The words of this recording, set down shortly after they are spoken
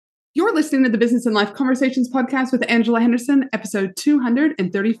You're listening to the Business and Life Conversations podcast with Angela Henderson, episode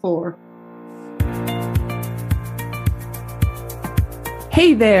 234.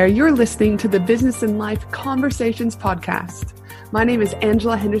 Hey there, you're listening to the Business and Life Conversations podcast. My name is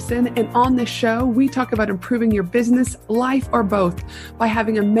Angela Henderson, and on this show, we talk about improving your business, life, or both by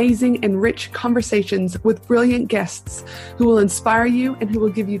having amazing and rich conversations with brilliant guests who will inspire you and who will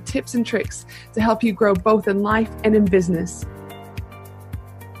give you tips and tricks to help you grow both in life and in business.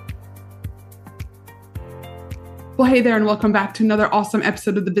 Well, hey there, and welcome back to another awesome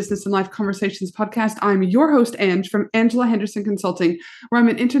episode of the Business and Life Conversations podcast. I'm your host, Ange, from Angela Henderson Consulting, where I'm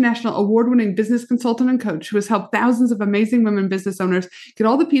an international award-winning business consultant and coach who has helped thousands of amazing women business owners get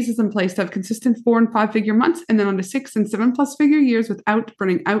all the pieces in place to have consistent 4- and 5-figure months and then on to 6- and 7+ figure years without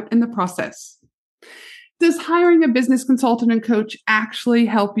burning out in the process. Does hiring a business consultant and coach actually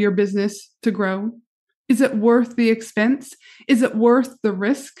help your business to grow? Is it worth the expense? Is it worth the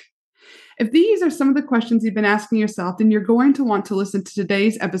risk? If these are some of the questions you've been asking yourself, then you're going to want to listen to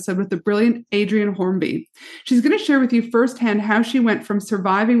today's episode with the brilliant Adrienne Hornby. She's going to share with you firsthand how she went from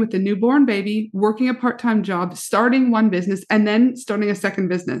surviving with a newborn baby, working a part-time job, starting one business, and then starting a second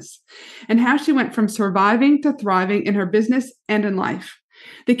business, and how she went from surviving to thriving in her business and in life.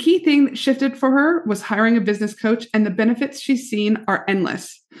 The key thing that shifted for her was hiring a business coach, and the benefits she's seen are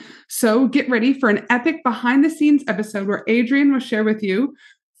endless. So get ready for an epic behind-the-scenes episode where Adrienne will share with you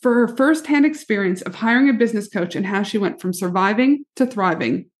for her firsthand experience of hiring a business coach and how she went from surviving to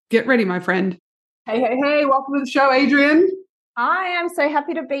thriving. Get ready, my friend. Hey, welcome to the show, Adrienne. Hi, I'm so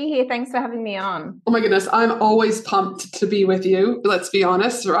happy to be here. Thanks for having me on. Oh my goodness, I'm always pumped to be with you, let's be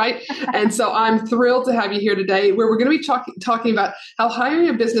honest, right? And so I'm thrilled to have you here today, where we're going to be talking about how hiring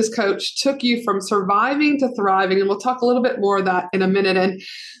a business coach took you from surviving to thriving. And we'll talk a little bit more of that in a minute. And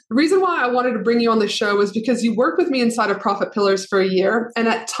the reason why I wanted to bring you on the show was because you worked with me inside of Profit Pillars for a year. And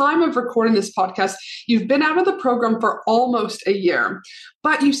at time of recording this podcast, you've been out of the program for almost a year.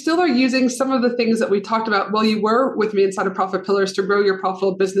 But you still are using some of the things that we talked about while you were with me inside of Profit Pillars to grow your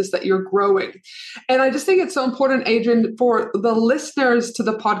profitable business that you're growing. And I just think it's so important, Adrienne, for the listeners to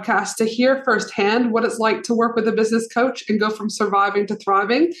the podcast to hear firsthand what it's like to work with a business coach and go from surviving to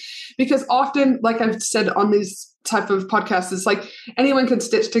thriving. Because often, like I've said on these type of podcasts, it's like anyone can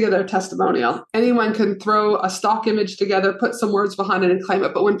stitch together a testimonial. Anyone can throw a stock image together, put some words behind it and claim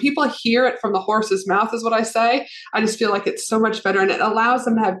it. But when people hear it from the horse's mouth, is what I say, I just feel like it's so much better. And it allows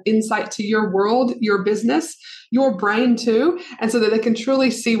them to have insight to your world, your business, your brain too. And so that they can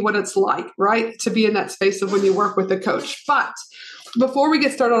truly see what it's like, right? To be in that space of when you work with a coach. But before we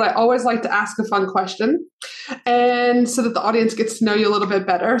get started, I always like to ask a fun question, and so that the audience gets to know you a little bit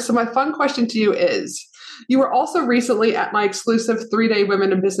better. So my fun question to you is, you were also recently at my exclusive 3-day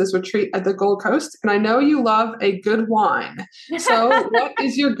Women in Business retreat at the Gold Coast, and I know you love a good wine. So what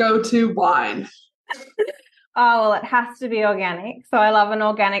is your go-to wine? Oh, well, it has to be organic. So I love an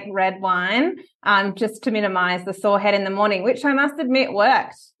organic red wine, just to minimize the sore head in the morning, which I must admit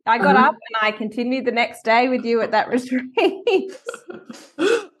worked. I got up and I continued the next day with you at that retreat.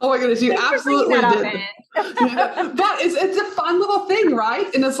 Oh my goodness, you absolutely did. Yeah. But it's a fun little thing,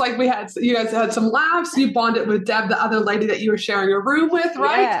 right? And it's like you guys had some laughs. You bonded with Deb, the other lady that you were sharing a room with,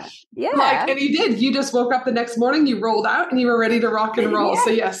 right? Yeah. And you did. You just woke up the next morning, you rolled out, and you were ready to rock and roll.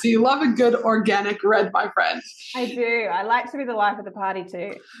 Yeah. So you love a good organic red, my friend. I do. I like to be the life of the party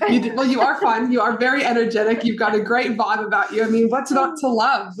too. You do. Well, you are fun. You are very energetic. You've got a great vibe about you. I mean, what's not to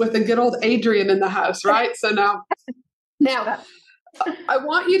love with a good old Adrienne in the house, right? So now, I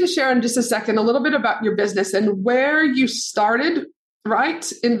want you to share in just a second a little bit about your business and where you started, right,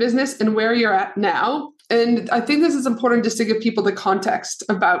 in business and where you're at now. And I think this is important just to give people the context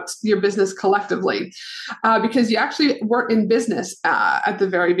about your business collectively, because you actually weren't in business at the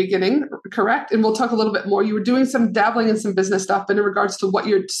very beginning, correct? And we'll talk a little bit more. You were doing some dabbling in some business stuff, but in regards to what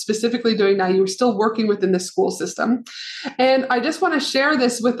you're specifically doing now, you were still working within the school system. And I just want to share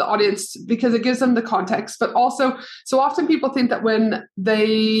this with the audience because it gives them the context, but also, so often people think that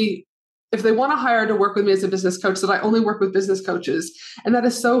if they want to hire to work with me as a business coach, that I only work with business coaches. And that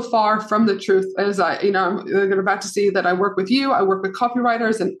is so far from the truth. As I'm about to see that I work with you. I work with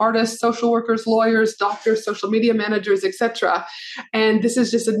copywriters and artists, social workers, lawyers, doctors, social media managers, etc. And this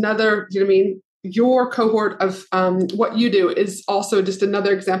is just another, your cohort of what you do is also just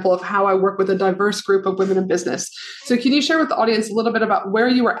another example of how I work with a diverse group of women in business. So can you share with the audience a little bit about where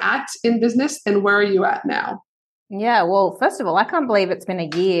you were at in business and where are you at now? Yeah, well, first of all, I can't believe it's been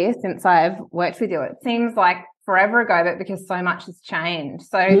a year since I've worked with you. It seems like forever ago, but because so much has changed.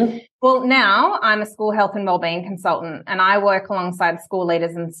 So Well, now I'm a school health and wellbeing consultant, and I work alongside school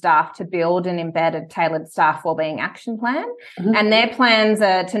leaders and staff to build and embed a tailored staff wellbeing action plan. Mm-hmm. And their plans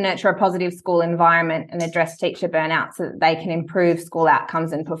are to nurture a positive school environment and address teacher burnout so that they can improve school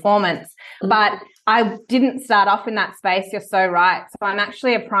outcomes and performance. Mm-hmm. But I didn't start off in that space. You're so right. So I'm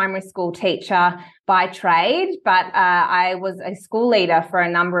actually a primary school teacher by trade, but I was a school leader for a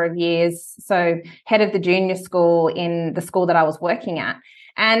number of years. So head of the junior school in the school that I was working at.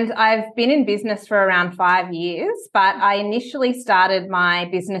 And I've been in business for around 5 years, but I initially started my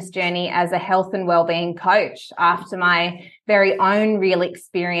business journey as a health and wellbeing coach after my very own real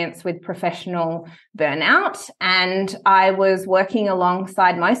experience with professional burnout. And I was working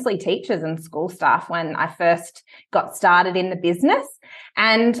alongside mostly teachers and school staff when I first got started in the business.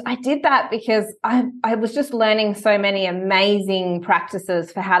 And I did that because I was just learning so many amazing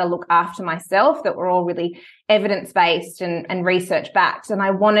practices for how to look after myself that were all really evidence-based and research-backed. And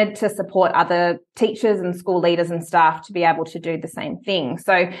I wanted to support other teachers and school leaders and staff to be able to do the same thing.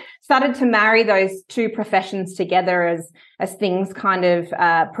 So started to marry those two professions together as things kind of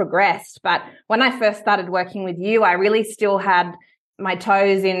progressed. But when I first started working with you, I really still had my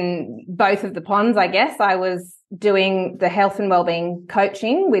toes in both of the ponds, I guess. I was doing the health and wellbeing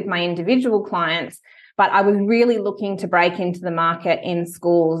coaching with my individual clients, but I was really looking to break into the market in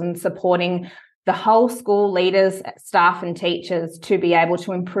schools and supporting the whole school leaders, staff and teachers to be able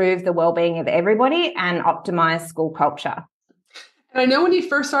to improve the wellbeing of everybody and optimize school culture. And I know when you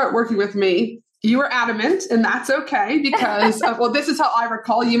first started working with me, you were adamant, and that's okay because, well, this is how I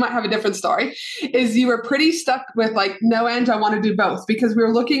recall, you might have a different story, is you were pretty stuck with like, no, Ange, I want to do both, because we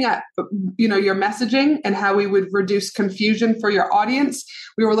were looking at, your messaging and how we would reduce confusion for your audience.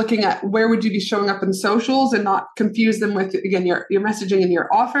 We were looking at where would you be showing up in socials and not confuse them with, again, your messaging and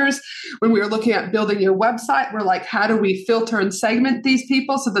your offers. When we were looking at building your website, we're like, how do we filter and segment these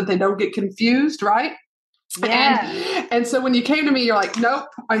people so that they don't get confused, right? Yeah. And so when you came to me, you're like, nope,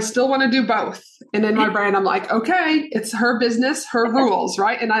 I still want to do both. And in my brain, I'm like, okay, it's her business, her rules,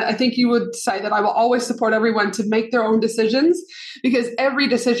 right? And I think you would say that I will always support everyone to make their own decisions, because every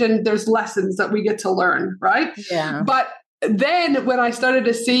decision, there's lessons that we get to learn, right? Yeah. But then when I started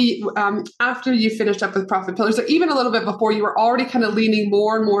to see, after you finished up with Profit Pillars, or even a little bit before, you were already kind of leaning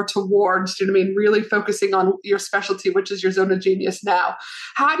more and more towards, really focusing on your specialty, which is your zone of genius now.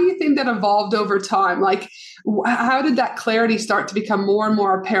 How do you think that evolved over time? Like, how did that clarity start to become more and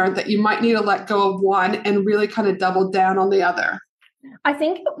more apparent that you might need to let go of one and really kind of double down on the other? I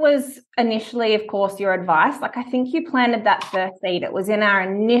think it was initially, of course, your advice. Like, I think you planted that first seed. It was in our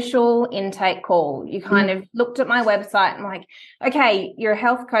initial intake call. You kind of looked at my website and like, okay, you're a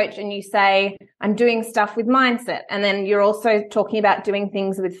health coach and you say, I'm doing stuff with mindset. And then you're also talking about doing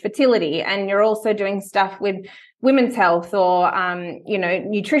things with fertility, and you're also doing stuff with women's health or,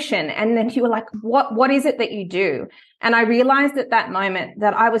 nutrition. And then you were like, what is it that you do? And I realized at that moment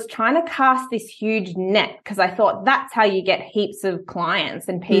that I was trying to cast this huge net, because I thought that's how you get heaps of clients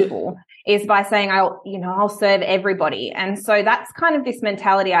and people is by saying, I'll serve everybody. And so that's kind of this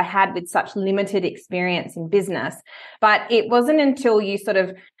mentality I had with such limited experience in business. But it wasn't until you sort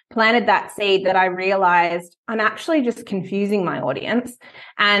of planted that seed that I realized I'm actually just confusing my audience.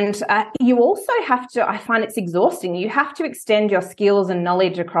 And you also have to, I find it's exhausting. You have to extend your skills and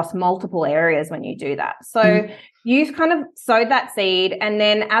knowledge across multiple areas when you do that. So you kind of sowed that seed. And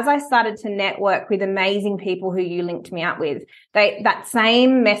then as I started to network with amazing people who you linked me up with, that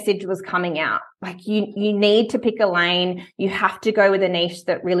same message was coming out. Like, you need to pick a lane. You have to go with a niche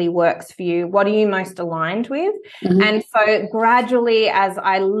that really works for you. What are you most aligned with? And so gradually, as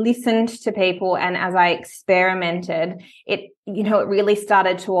I listened to people and as I experimented, it really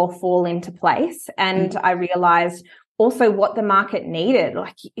started to all fall into place. And I realized also what the market needed.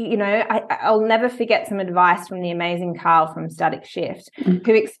 Like, I'll never forget some advice from the amazing Carl from Static Shift,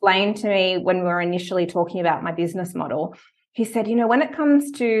 who explained to me when we were initially talking about my business model. He said, when it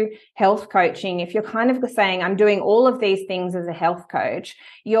comes to health coaching, if you're kind of saying, I'm doing all of these things as a health coach,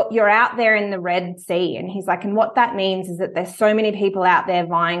 you're out there in the Red Sea. And he's like, and what that means is that there's so many people out there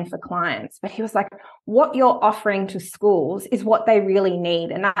vying for clients. But he was like, what you're offering to schools is what they really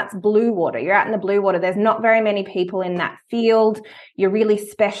need. And that's blue water. You're out in the blue water. There's not very many people in that field. You're really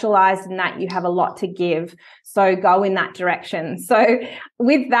specialized in that. You have a lot to give. So go in that direction. So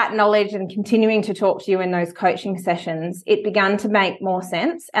with that knowledge and continuing to talk to you in those coaching sessions, it began to make more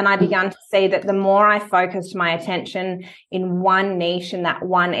sense. And I began to see that the more I focused my attention in one niche, in that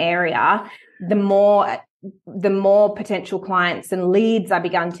one area, the more potential clients and leads I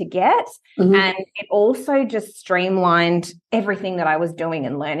began to get. And it also just streamlined everything that I was doing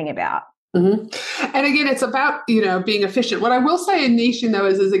and learning about. Mm-hmm. And again, it's about, being efficient. What I will say in niching though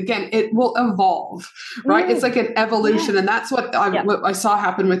is again, it will evolve, right? It's like an evolution. And that's what I saw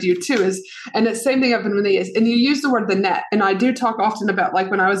happen with you too and the same thing happened with me and you use the word the net. And I do talk often about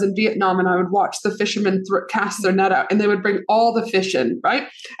like when I was in Vietnam and I would watch the fishermen cast their net out and they would bring all the fish in, right?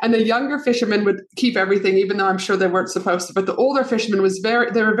 And the younger fishermen would keep everything, even though I'm sure they weren't supposed to, but the older fishermen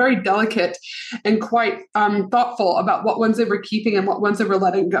they were very delicate and quite thoughtful about what ones they were keeping and what ones they were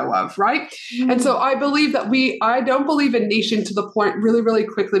letting go of, right? And so I believe that I don't believe in niching to the point really, really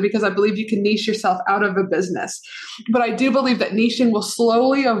quickly because I believe you can niche yourself out of a business. But I do believe that niching will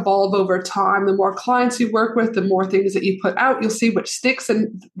slowly evolve over time. The more clients you work with, the more things that you put out, you'll see what sticks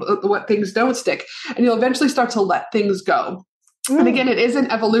and what things don't stick. And you'll eventually start to let things go. And again, it is an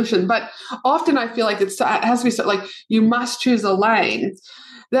evolution, but often I feel like it has to be so, like you must choose a lane.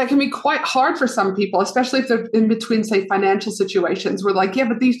 That can be quite hard for some people, especially if they're in between, say, financial situations where like, yeah,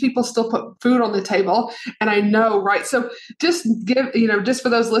 but these people still put food on the table. And I know, right? So just just for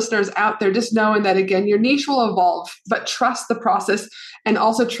those listeners out there, just knowing that, again, your niche will evolve, but trust the process and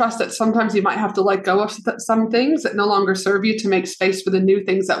also trust that sometimes you might have to let go of some things that no longer serve you to make space for the new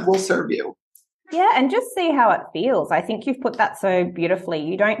things that will serve you. Yeah, and just see how it feels. I think you've put that so beautifully.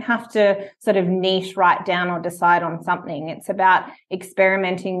 You don't have to sort of niche right down or decide on something. It's about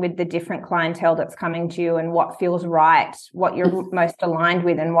experimenting with the different clientele that's coming to you and what feels right, what you're most aligned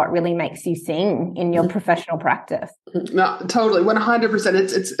with, and what really makes you sing in your professional practice. No, totally, 100%.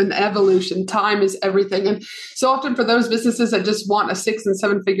 It's an evolution. Time is everything. And so often for those businesses that just want a 6 and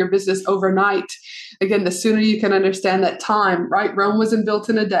 7 figure business overnight, again, the sooner you can understand that time, right? Rome wasn't built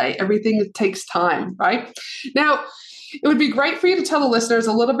in a day. Everything takes time, right? Now, it would be great for you to tell the listeners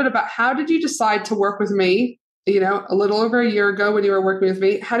a little bit about how did you decide to work with me, a little over a year ago when you were working with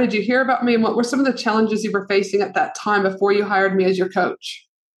me. How did you hear about me and what were some of the challenges you were facing at that time before you hired me as your coach?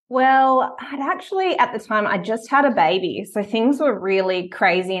 Well, at the time, I just had a baby. So things were really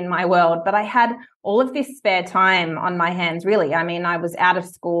crazy in my world, but I had all of this spare time on my hands, really. I mean, I was out of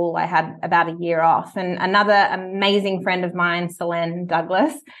school. I had about a year off. And another amazing friend of mine, Selene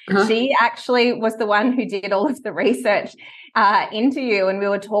Douglas, she actually was the one who did all of the research into you. And we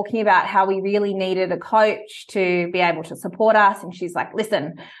were talking about how we really needed a coach to be able to support us. And she's like,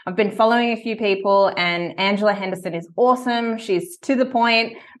 listen, I've been following a few people and Angela Henderson is awesome. She's to the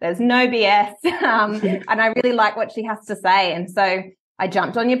point. There's no BS. And I really like what she has to say. And so I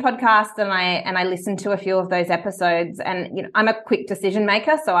jumped on your podcast and I listened to a few of those episodes, and I'm a quick decision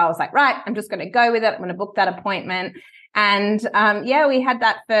maker. So I was like, right, I'm just going to go with it. I'm going to book that appointment. And we had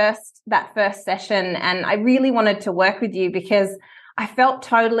that first session, and I really wanted to work with you because I felt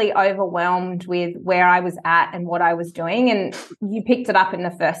totally overwhelmed with where I was at and what I was doing. And you picked it up in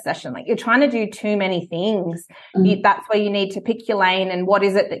the first session. Like, you're trying to do too many things. That's where you need to pick your lane and what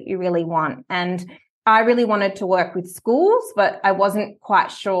is it that you really want. And I really wanted to work with schools, but I wasn't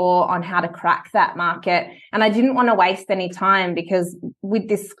quite sure on how to crack that market. And I didn't want to waste any time because with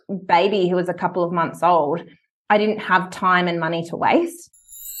this baby who was a couple of months old, I didn't have time and money to waste.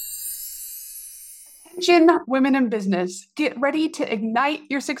 Attention, women in business, get ready to ignite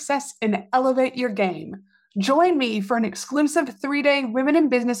your success and elevate your game. Join me for an exclusive 3-day Women in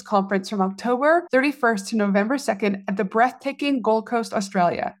Business conference from October 31st to November 2nd at the breathtaking Gold Coast,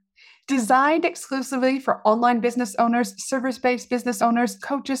 Australia. Designed exclusively for online business owners, service-based business owners,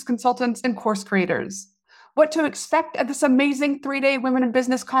 coaches, consultants, and course creators. What to expect at this amazing 3-day Women in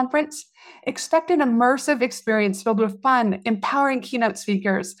Business conference? Expect an immersive experience filled with fun, empowering keynote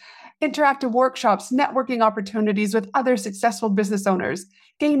speakers, interactive workshops, networking opportunities with other successful business owners,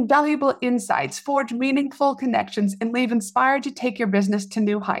 gain valuable insights, forge meaningful connections, and leave inspired to take your business to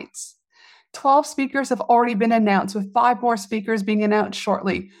new heights. 12 speakers have already been announced, with 5 more speakers being announced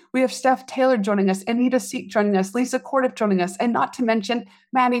shortly. We have Steph Taylor joining us, Anita Seek joining us, Lisa Cordiff joining us, and not to mention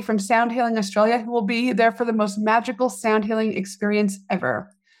Maddie from Sound Healing Australia, who will be there for the most magical sound healing experience ever.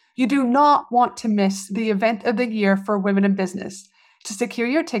 You do not want to miss the event of the year for women in business. To secure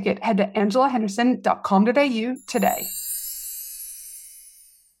your ticket, head to angelahenderson.com.au today.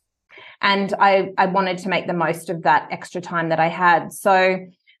 And I wanted to make the most of that extra time that I had. So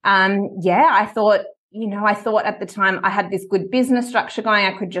I thought at the time I had this good business structure going.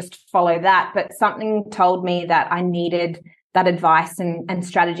 I could just follow that, but something told me that I needed that advice and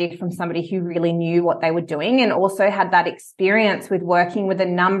strategy from somebody who really knew what they were doing and also had that experience with working with a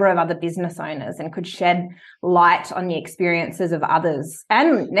number of other business owners and could shed light on the experiences of others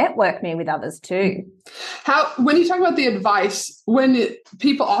and network me with others too. When you talk about the advice,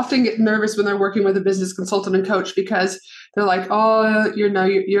 people often get nervous when they're working with a business consultant and coach because they're like, oh, you're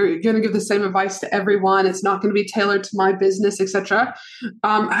going to give the same advice to everyone. It's not going to be tailored to my business, etc.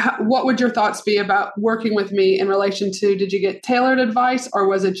 What would your thoughts be about working with me in relation to, did you get tailored advice or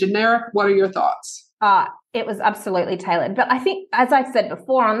was it generic? What are your thoughts? It was absolutely tailored. But I think, as I've said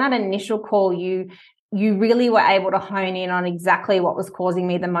before, on that initial call, you really were able to hone in on exactly what was causing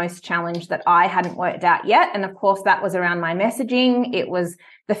me the most challenge that I hadn't worked out yet. And of course, that was around my messaging. It was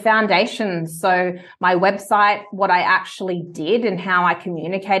the foundations. So my website, what I actually did and how I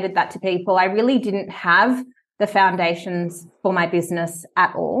communicated that to people. I really didn't have the foundations for my business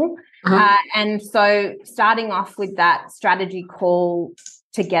at all. And so starting off with that strategy call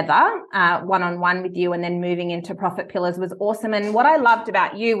together, one-on-one with you, and then moving into profit pillars was awesome. And what I loved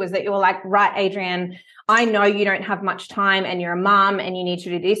about you was that you were like, right, Adrienne, I know you don't have much time and you're a mom and you need to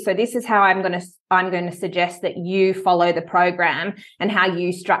do this. So this is how I'm going to suggest that you follow the program and how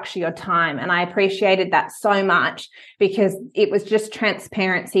you structure your time. And I appreciated that so much because it was just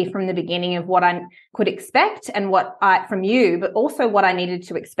transparency from the beginning of what I could expect and from you, but also what I needed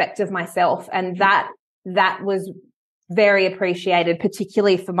to expect of myself. And that was very appreciated,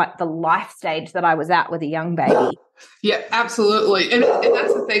 particularly for the life stage that I was at with a young baby. Yeah, absolutely. And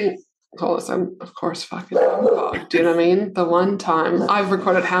that's the thing. I'm, of course, fucking dog. Do you know what I mean? The one time I've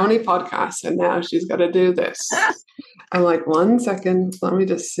recorded how many podcasts and now she's got to do this. I'm like, 1 second. Let me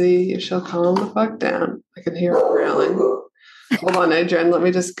just see if she'll calm the fuck down. I can hear her growling. Hold on, Adrienne. Let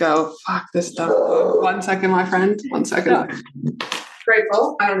me just go. Fuck this dog. 1 second, my friend. 1 second. No.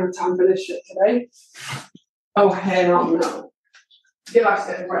 Grateful. I don't have time for this shit today. Oh, hell no. Get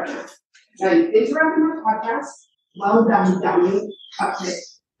upstairs right now. Now, you interrupted my podcast. Well done, dummy. Okay.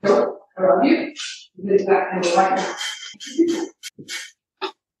 Go. I love you. You do that and right now.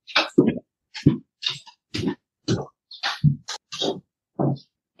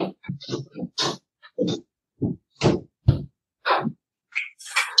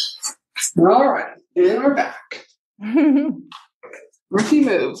 All right. And we're back. Rookie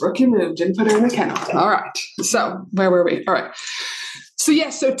move. Didn't put her in the kennel. All right. So where were we? All right. So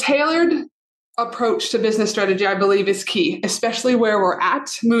yes, so tailored approach to business strategy, I believe, is key, especially where we're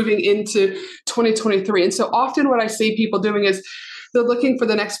at moving into 2023. And so often what I see people doing is they're looking for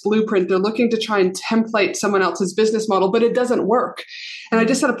the next blueprint. They're looking to try and template someone else's business model, but it doesn't work. And I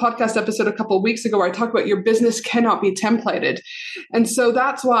just had a podcast episode a couple of weeks ago where I talked about your business cannot be templated. And so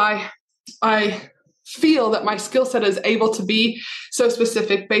that's why I feel that my skill set is able to be so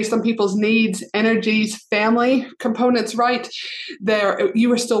specific based on people's needs, energies, family components, right? You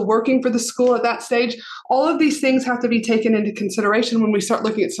were still working for the school at that stage. All of these things have to be taken into consideration when we start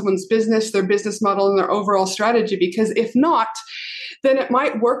looking at someone's business, their business model, and their overall strategy, because if not, then it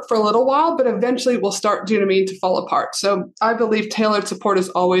might work for a little while, but eventually will start, do you know what I mean, to fall apart. So I believe tailored support is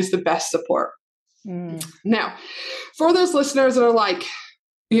always the best support. Now, for those listeners that are like,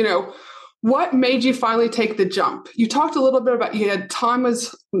 what made you finally take the jump? You talked a little bit about you had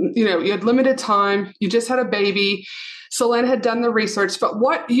limited time. You just had a baby. Selene had done the research, but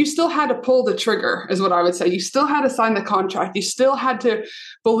you still had to pull the trigger is what I would say. You still had to sign the contract. You still had to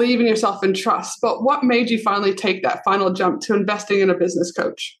believe in yourself and trust. But what made you finally take that final jump to investing in a business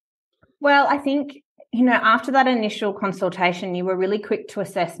coach? Well, I think, after that initial consultation, you were really quick to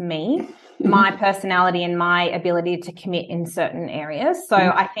assess me, my personality and my ability to commit in certain areas. So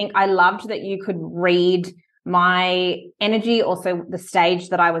I think I loved that you could read my energy, also the stage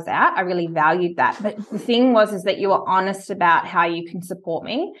that I was at. I really valued that. But the thing is that you were honest about how you can support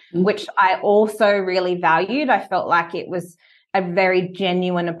me, which I also really valued. I felt like it was a very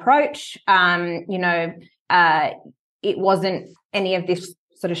genuine approach. It wasn't any of this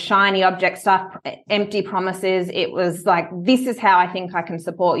sort of shiny object stuff, empty promises. It was like, this is how I think I can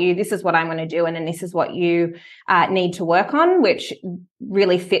support you. This is what I'm going to do. And then this is what you need to work on, which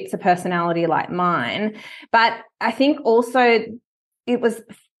really fits a personality like mine. But I think also it was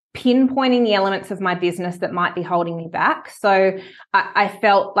pinpointing the elements of my business that might be holding me back. So I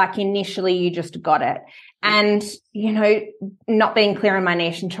felt like initially you just got it. And, not being clear in my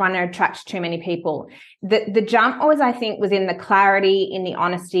niche and trying to attract too many people. The jump was, I think, was in the clarity, in the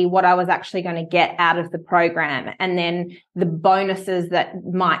honesty, what I was actually going to get out of the program. And then the bonuses that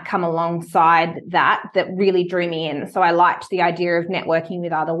might come alongside that really drew me in. So I liked the idea of networking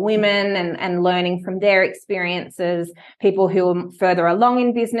with other women and learning from their experiences, people who are further along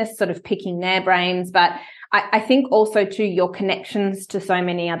in business, sort of picking their brains. But I think also too, your connections to so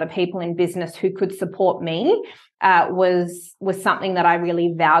many other people in business who could support me was something that I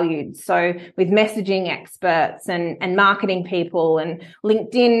really valued. So with messaging experts and marketing people and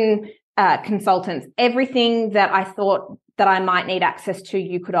LinkedIn consultants, everything that I thought that I might need access to,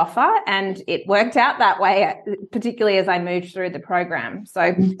 you could offer. And it worked out that way, particularly as I moved through the program.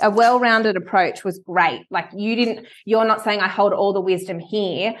 So a well-rounded approach was great. Like you're not saying I hold all the wisdom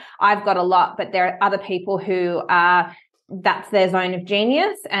here. I've got a lot, but there are other people who are, that's their zone of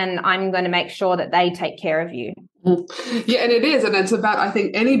genius, and I'm going to make sure that they take care of you. Yeah, and it is. And it's about, I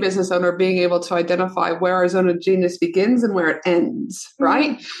think, any business owner being able to identify where our zone of genius begins and where it ends,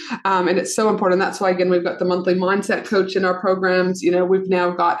 right? Mm-hmm. And it's so important. That's why, again, we've got the monthly mindset coach in our programs. We've now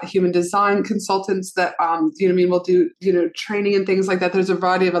got human design consultants that, will do, training and things like that. There's a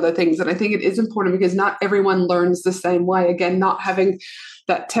variety of other things. And I think it is important because not everyone learns the same way. Again, not having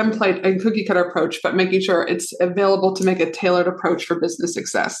that template and cookie cutter approach, but making sure it's available to make a tailored approach for business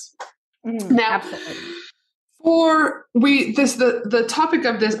success. Now, absolutely. The topic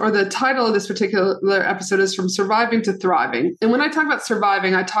of this, or the title of this particular episode, is From Surviving to Thriving. And when I talk about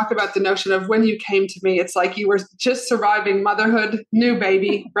surviving, I talk about the notion of when you came to me, it's like you were just surviving motherhood, new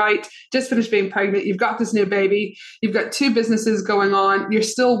baby, right? Just finished being pregnant. You've got this new baby. You've got 2 businesses going on. You're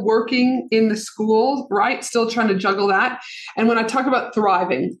still working in the school, right? Still trying to juggle that. And when I talk about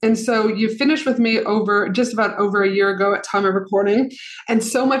thriving, and so you finished with me just about over a year ago at time of recording. And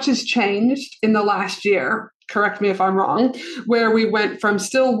so much has changed in the last year. Correct me if I'm wrong, where we went from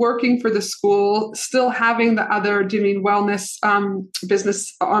still working for the school, still having the other, wellness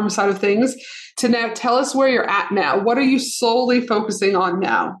business arm side of things, to now tell us where you're at now. What are you solely focusing on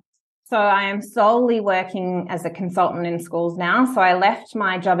now? So I am solely working as a consultant in schools now. So I left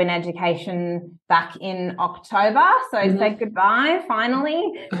my job in education back in October. So I said goodbye finally.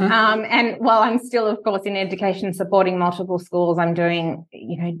 And while I'm still, of course, in education, supporting multiple schools, I'm doing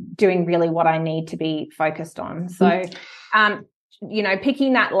really what I need to be focused on. So,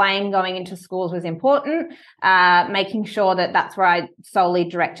 picking that lane going into schools was important, making sure that that's where I solely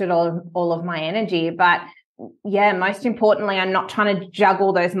directed all of my energy. But yeah, most importantly, I'm not trying to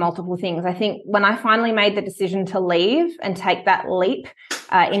juggle those multiple things. I think when I finally made the decision to leave and take that leap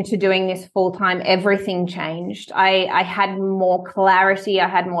into doing this full time, everything changed. I had more clarity. I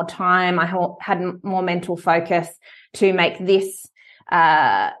had more time. I had more mental focus to make this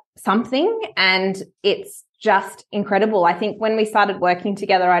something. And it's just incredible. I think when we started working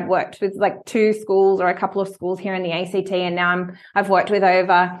together, I'd worked with like 2 schools or a couple of schools here in the ACT. And now I've worked with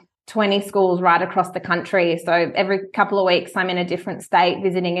over 20 schools right across the country. So every couple of weeks, I'm in a different state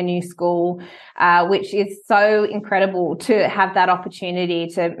visiting a new school, which is so incredible to have that opportunity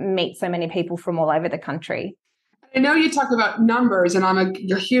to meet so many people from all over the country. I know you talk about numbers, and I'm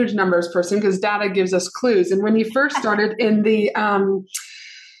a huge numbers person because data gives us clues. And when you first started in the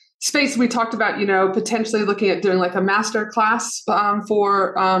space, we talked about, potentially looking at doing like a master class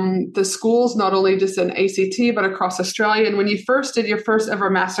for the schools, not only just in ACT, but across Australia. And when you first did your first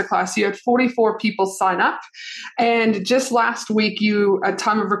ever master class, you had 44 people sign up. And just last week, at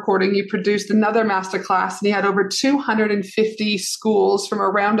time of recording, you produced another master class, and you had over 250 schools from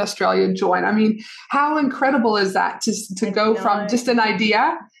around Australia join. I mean, how incredible is that to go from just an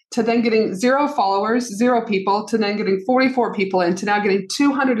idea to then getting 0 followers, 0 people, to then getting 44 people in, to now getting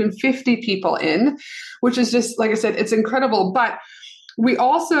 250 people in, which is just, like I said, it's incredible. But we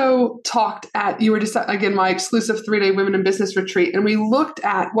also talked you were just, again, my exclusive 3-day Women in Business retreat, and we looked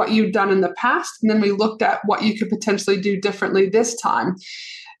at what you've done in the past, and then we looked at what you could potentially do differently this time.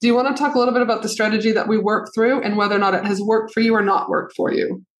 Do you want to talk a little bit about the strategy that we worked through and whether or not it has worked for you or not worked for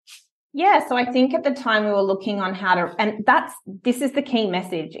you? Yeah, so I think at the time we were looking on how to, and this is the key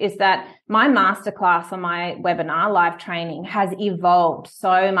message, is that my masterclass or my webinar live training has evolved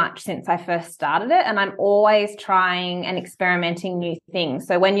so much since I first started it. And I'm always trying and experimenting new things.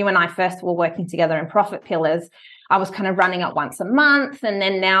 So when you and I first were working together in Profit Pillars, I was kind of running it once a month. And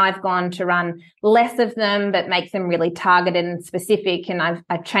then now I've gone to run less of them, but make them really targeted and specific. And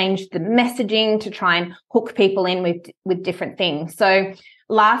I've changed the messaging to try and hook people in with different things. So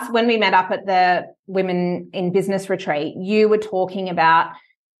when we met up at the Women in Business retreat, you were talking about,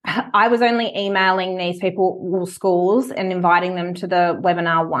 I was only emailing these people, schools, and inviting them to the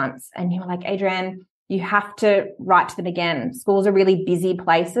webinar once. And you were like, Adrienne, you have to write to them again. Schools are really busy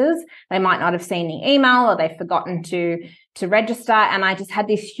places. They might not have seen the email, or they've forgotten to register. And I just had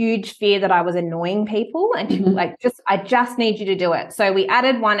this huge fear that I was annoying people, and I just need you to do it. So we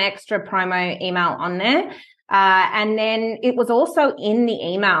added one extra promo email on there. And then it was also in the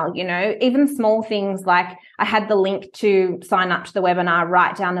email, even small things like I had the link to sign up to the webinar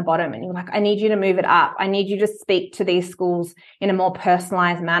right down the bottom, and you're like, I need you to move it up. I need you to speak to these schools in a more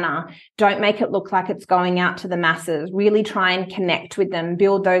personalized manner. Don't make it look like it's going out to the masses. Really try and connect with them,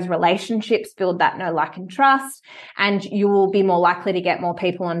 build those relationships, build that know, like, and trust, and you will be more likely to get more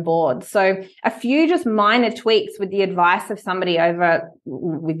people on board. So a few just minor tweaks with the advice of somebody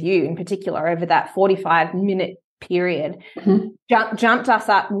with you in particular over that 45-minute period jumped us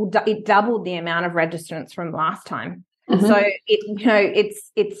up. It doubled the amount of registrants from last time. So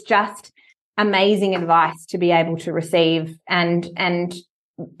it's just amazing advice to be able to receive and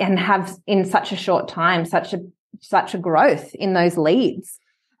have in such a short time such a growth in those leads.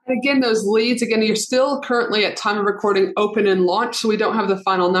 Again, those leads, you're still currently at time of recording open and launch, so we don't have the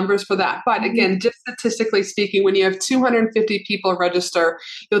final numbers for that. But again, just statistically speaking, when you have 250 people register,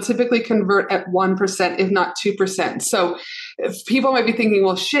 you'll typically convert at 1%, if not 2%. So if people might be thinking,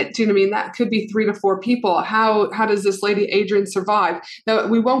 well, shit, do you know what I mean? That could be 3 to 4 people. How does this lady Adrienne survive? Now,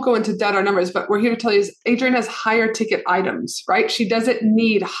 we won't go into dead our numbers, but we're here to tell you is Adrienne has higher ticket items, right? She doesn't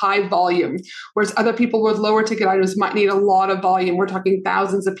need high volume, whereas other people with lower ticket items might need a lot of volume. We're talking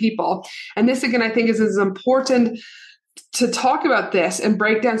thousands of people. And this, again, I think is important to talk about this and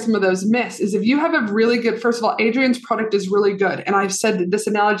break down some of those myths. Is if you have a really good, first of all, Adrienne's product is really good. And I've said this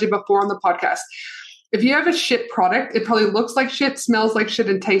analogy before on the podcast. If you have a shit product, it probably looks like shit, smells like shit,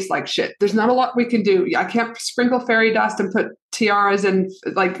 and tastes like shit. There's not a lot we can do. I can't sprinkle fairy dust and put tiaras and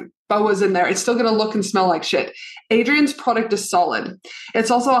like boas in there. It's still going to look and smell like shit. Adrienne's product is solid.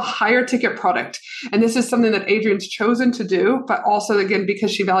 It's also a higher ticket product. And this is something that Adrienne's chosen to do, but also, again,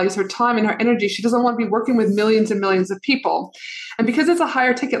 because she values her time and her energy, she doesn't want to be working with millions and millions of people. And because it's a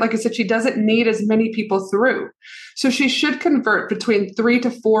higher ticket, like I said, she doesn't need as many people through. So she should convert between 3 to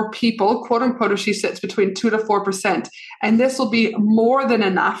 4 people, quote unquote, if she sits between 2 to 4%. And this will be more than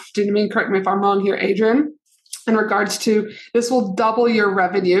enough. Do you mean, correct me if I'm wrong here, Adrienne? In regards to this will double your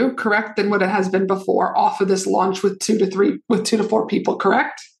revenue, correct, than what it has been before off of this launch with 2 to 4 people,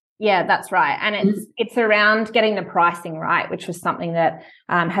 correct? Yeah, that's right. And it's around getting the pricing right, which was something that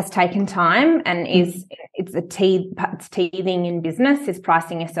has taken time and it's teething in business, is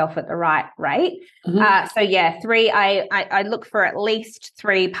pricing yourself at the right rate. So yeah, 3, I look for at least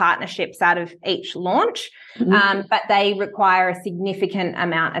 3 partnerships out of each launch, but they require a significant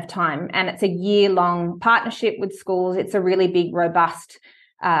amount of time, and it's a year-long partnership with schools. It's a really big, robust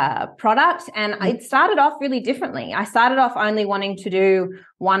product. And it started off really differently. I started off only wanting to do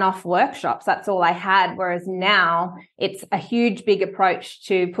one-off workshops. That's all I had. Whereas now it's a huge, big approach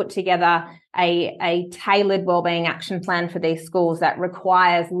to put together a tailored wellbeing action plan for these schools that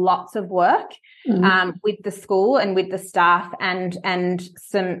requires lots of work with the school and with the staff and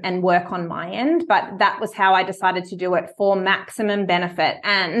work on my end. But that was how I decided to do it, for maximum benefit.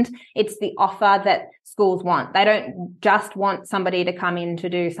 And it's the offer that schools want. They don't just want somebody to come in to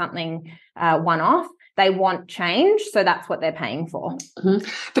do something one-off. They want change, so that's what they're paying for.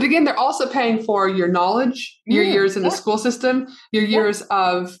 But again, they're also paying for your knowledge, your years in the school system, your years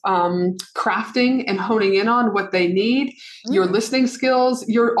of crafting and honing in on what they need, your listening skills,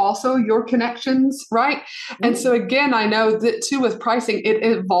 your connections, right? And so again, I know that too with pricing, it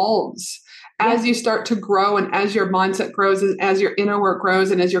evolves. As you start to grow and as your mindset grows and as your inner work grows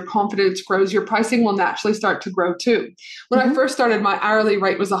and as your confidence grows, your pricing will naturally start to grow too. When I first started, my hourly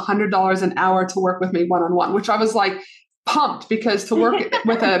rate was $100 an hour to work with me one-on-one, which I was like pumped, because to work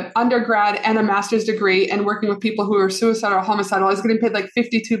with an undergrad and a master's degree and working with people who are suicidal or homicidal, I was getting paid like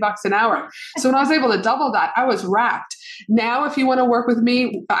 $52 an hour. So when I was able to double that, I was wrapped. Now, if you want to work with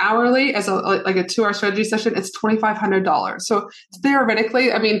me hourly as a 2-hour strategy session, it's $2,500. So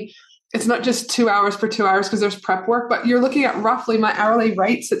theoretically, I mean, it's not just 2 hours for 2 hours because there's prep work, but you're looking at roughly my hourly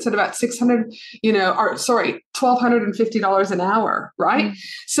rate sits at about $1,250 an hour, right?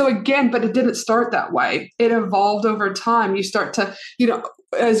 So again, but it didn't start that way. It evolved over time. You start to,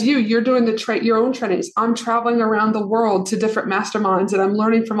 as you're doing your own trainings. I'm traveling around the world to different masterminds and I'm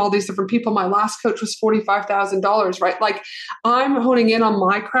learning from all these different people. My last coach was $45,000, right? Like, I'm honing in on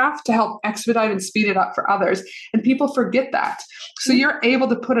my craft to help expedite and speed it up for others. And people forget that. So you're able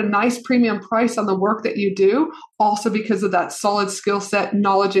to put a nice premium price on the work that you do, also because of that solid skill set,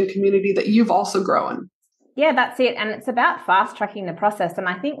 knowledge, and community that you've also grown. Yeah, that's it. And it's about fast tracking the process. And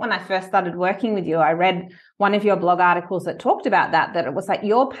I think when I first started working with you, I read one of your blog articles that talked about that it was like,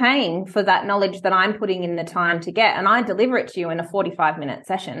 you're paying for that knowledge that I'm putting in the time to get, and I deliver it to you in a 45-minute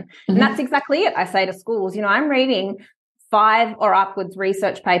session. And that's exactly it. I say to schools, I'm reading 5 or upwards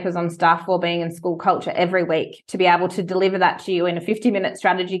research papers on staff wellbeing and school culture every week to be able to deliver that to you in a 50-minute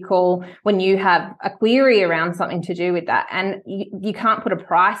strategy call when you have a query around something to do with that. And you can't put a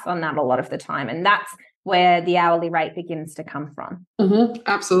price on that a lot of the time. And that's where the hourly rate begins to come from. Mm-hmm.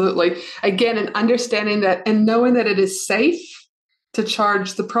 Absolutely. Again, and understanding that and knowing that it is safe to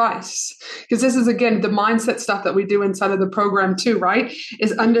charge the price. Because this is, again, the mindset stuff that we do inside of the program too, right?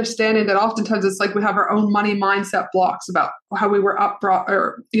 Is understanding that oftentimes it's like we have our own money mindset blocks about how we were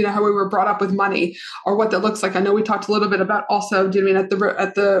how we were brought up with money or what that looks like. I know we talked a little bit about also doing at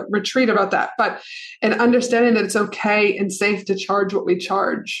the retreat about that, but and understanding that it's okay and safe to charge what we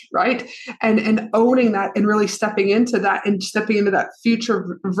charge, right? And owning that and really stepping into that and stepping into that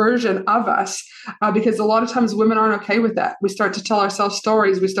future version of us, because a lot of times women aren't okay with that. We start to tell ourselves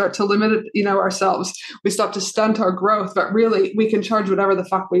stories. We start to limit, ourselves. We start to stunt our growth, but really we can charge whatever the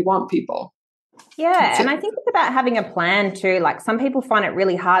fuck we want, people. Yeah. And I think it's about having a plan too. Like some people find it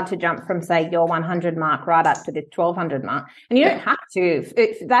really hard to jump from, say, your 100 mark right up to the 1200 mark. And you don't have to.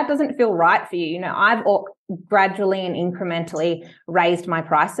 If that doesn't feel right for you, I've gradually and incrementally raised my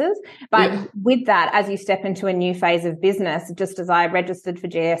prices. But with that, as you step into a new phase of business, just as I registered for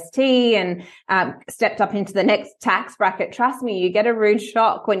GST and stepped up into the next tax bracket, trust me, you get a rude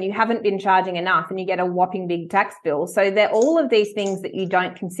shock when you haven't been charging enough and you get a whopping big tax bill. So they're all of these things that you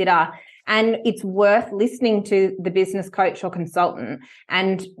don't consider. And it's worth listening to the business coach or consultant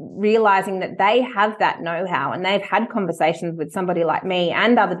and realizing that they have that know-how and they've had conversations with somebody like me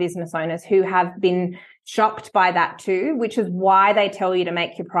and other business owners who have been shocked by that too, which is why they tell you to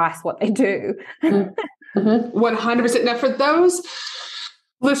make your price what they do. 100%. Now, for those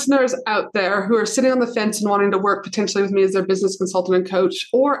listeners out there who are sitting on the fence and wanting to work potentially with me as their business consultant and coach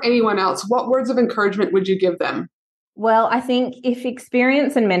or anyone else, what words of encouragement would you give them? Well, I think if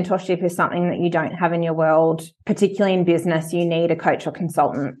experience and mentorship is something that you don't have in your world, particularly in business, you need a coach or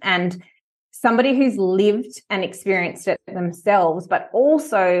consultant and somebody who's lived and experienced it themselves, but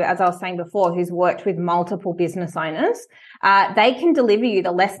also, as I was saying before, who's worked with multiple business owners. They can deliver you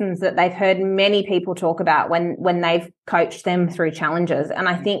the lessons that they've heard many people talk about when they've coached them through challenges. And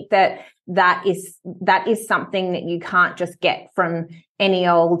I think that is something that you can't just get from any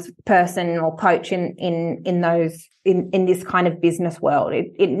old person or coach in this kind of business world.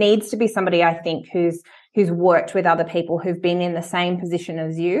 It needs to be somebody, I think, who's worked with other people who've been in the same position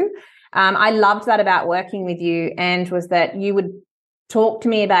as you. I loved that about working with you, and was that you would talk to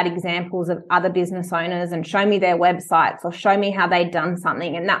me about examples of other business owners and show me their websites or show me how they'd done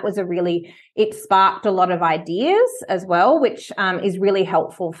something. And that was it sparked a lot of ideas as well, which is really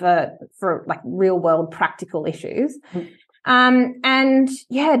helpful for like real world practical issues. And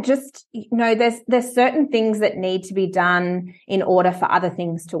yeah, just, there's certain things that need to be done in order for other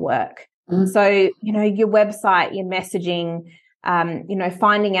things to work. So, your website, your messaging,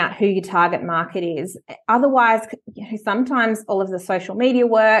 finding out who your target market is. Otherwise, sometimes all of the social media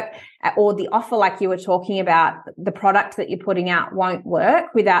work or the offer, like you were talking about, the product that you're putting out won't work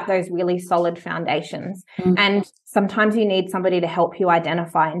without those really solid foundations. And sometimes you need somebody to help you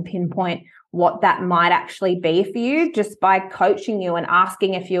identify and pinpoint what that might actually be for you just by coaching you and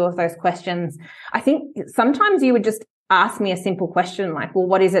asking a few of those questions. I think sometimes you would just ask me a simple question like, well,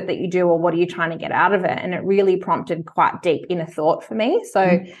 what is it that you do or what are you trying to get out of it? And it really prompted quite deep inner thought for me.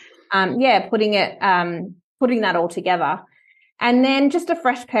 So, putting that all together. And then just a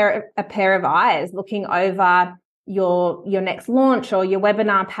fresh pair of eyes looking over your next launch or your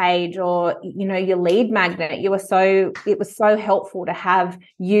webinar page or, your lead magnet. It was so helpful to have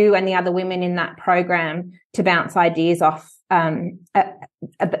you and the other women in that program to bounce ideas off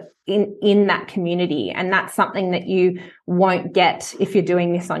in that community. And that's something that you won't get if you're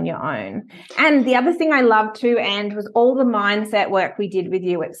doing this on your own. And the other thing I loved too, and was all the mindset work we did with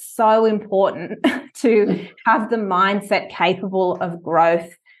you. It's so important to have the mindset capable of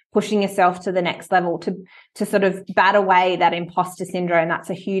growth, pushing yourself to the next level, to sort of bat away that imposter syndrome. That's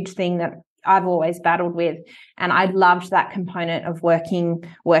a huge thing that I've always battled with. And I loved that component of working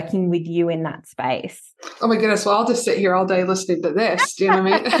with you in that space. Oh my goodness. Well, I'll just sit here all day listening to this. Do you know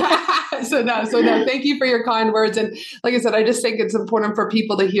what I mean? So no, thank you for your kind words. And like I said, I just think it's important for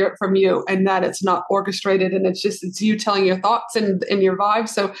people to hear it from you and that it's not orchestrated and it's you telling your thoughts and your vibe.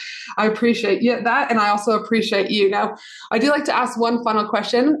 So I appreciate that. And I also appreciate you. Now, I do like to ask one final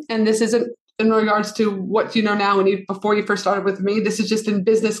question, and this isn't in regards to what you know now before you first started with me. This is just in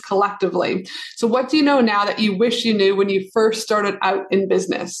business collectively. So what do you know now that you wish you knew when you first started out in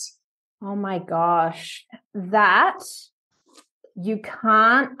business? Oh my gosh, that you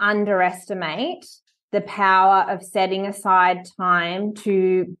can't underestimate the power of setting aside time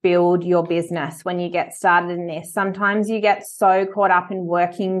to build your business when you get started in this. Sometimes you get so caught up in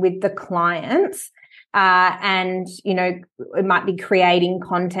working with the clients, and, you know, it might be creating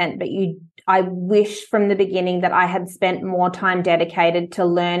content, but I wish from the beginning that I had spent more time dedicated to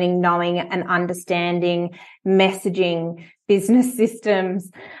learning, knowing, and understanding messaging, business systems,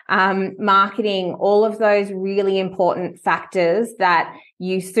 marketing, all of those really important factors that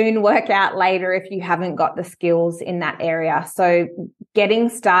you soon work out later if you haven't got the skills in that area. So getting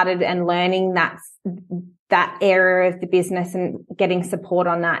started and learning that area of the business and getting support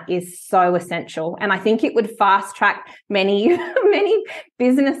on that is so essential. And I think it would fast track many, many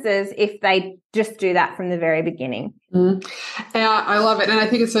businesses if they just do that from the very beginning. Mm. Yeah, I love it. And I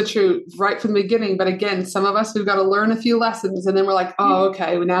think it's so true right from the beginning. But again, some of us, we've got to learn a few lessons and then we're like, oh,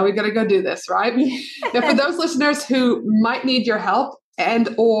 okay, well, now we got to go do this, right? Now, for those listeners who might need your help,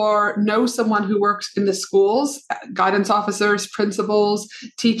 and or know someone who works in the schools, guidance officers, principals,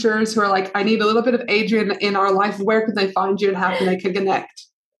 teachers who are like, I need a little bit of Adrienne in our life, where can they find you and how can they connect?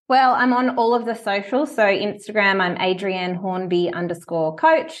 Well, I'm on all of the socials. So Instagram, I'm Adrienne Hornby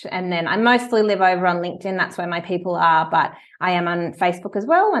 _coach. And then I mostly live over on LinkedIn. That's where my people are. But I am on Facebook as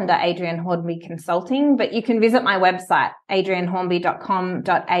well under Adrienne Hornby Consulting. But you can visit my website,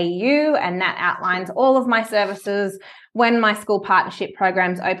 adriennehornby.com.au. And that outlines all of my services when my school partnership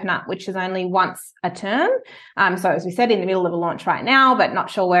programs open up, which is only once a term. So as we said, in the middle of a launch right now, but not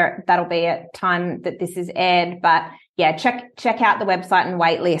sure where that'll be at time that this is aired. But yeah, check out the website and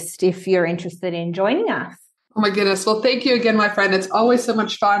wait list if you're interested in joining us. Oh my goodness. Well, thank you again, my friend. It's always so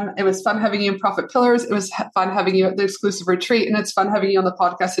much fun. It was fun having you in Profit Pillars. It was fun having you at the exclusive retreat, and it's fun having you on the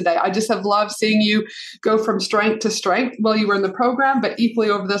podcast today. I just have loved seeing you go from strength to strength while you were in the program, but equally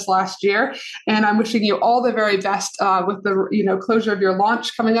over this last year. And I'm wishing you all the very best with the closure of your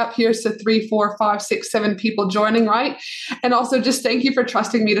launch coming up. Here's to 3, 4, 5, 6, 7 people joining, right? And also just thank you for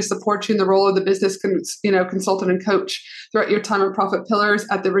trusting me to support you in the role of the business consultant and coach throughout your time in Profit Pillars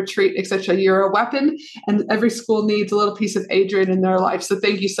at the retreat, etc. You're a weapon, and every school needs a little piece of Adrienne in their life. So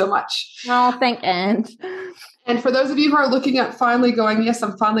thank you so much. Oh, thank Ange. And for those of you who are looking at finally going, yes,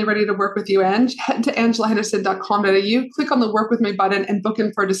 I'm finally ready to work with you, Ange, head to angelahenderson.com.au, click on the work with me button and book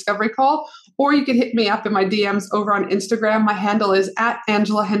in for a discovery call. Or you can hit me up in my DMs over on Instagram. My handle is at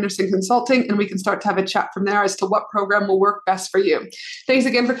Angela Henderson Consulting, and we can start to have a chat from there as to what program will work best for you. Thanks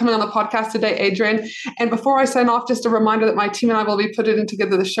again for coming on the podcast today, Adrienne. And before I sign off, just a reminder that my team and I will be putting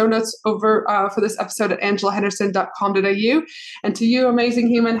together the show notes over for this episode at angelahenderson.com.au. And to you, amazing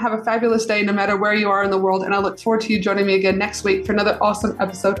human, have a fabulous day no matter where you are in the world. And I look forward to you joining me again next week for another awesome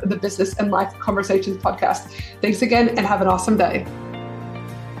episode of the Business and Life Conversations podcast. Thanks again and have an awesome day.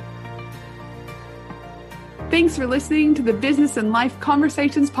 Thanks for listening to the Business and Life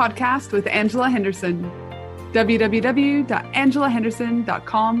Conversations podcast with Angela Henderson.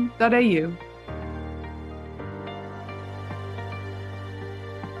 www.angelahenderson.com.au